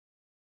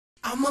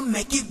I'ma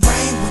make it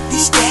rain with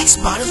these stacks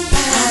by the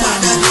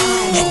pound.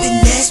 At the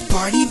next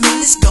party, man,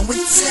 let's go in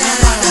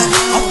town.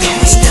 Okay,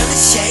 still the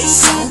shades,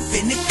 so I'm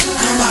finna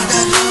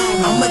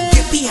clown. I'ma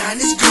get behind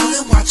this girl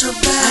and watch her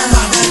bound.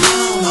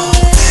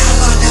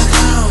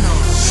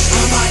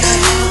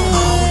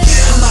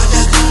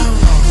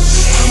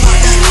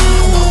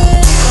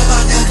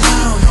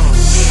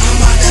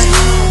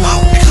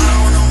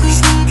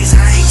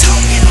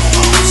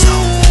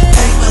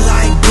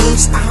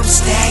 I'm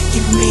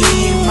stacking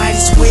men, might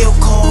as well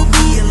call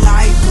me a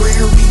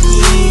librarian.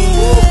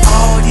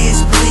 All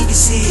this bling is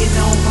sitting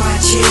on my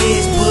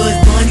chest, but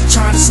money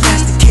trying to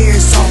snatch the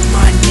cares off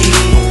my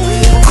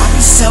neck. I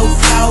be so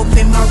proud,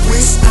 man, my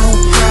wrist on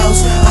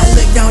froze. I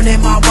look down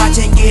at my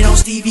watch and get on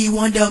Stevie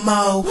Wonder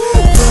mode.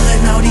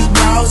 Pulling all these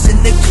bras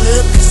in the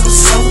club cause I'm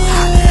so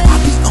hot. I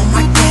be on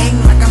my gang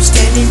like I'm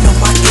standing on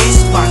my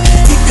spot.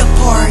 Hit the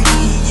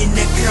party and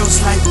the girls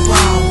like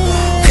wow,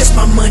 cause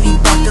my money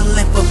bought the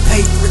lamp of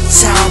paper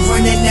towel.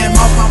 Running that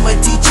mouth, I'm a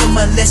teacher.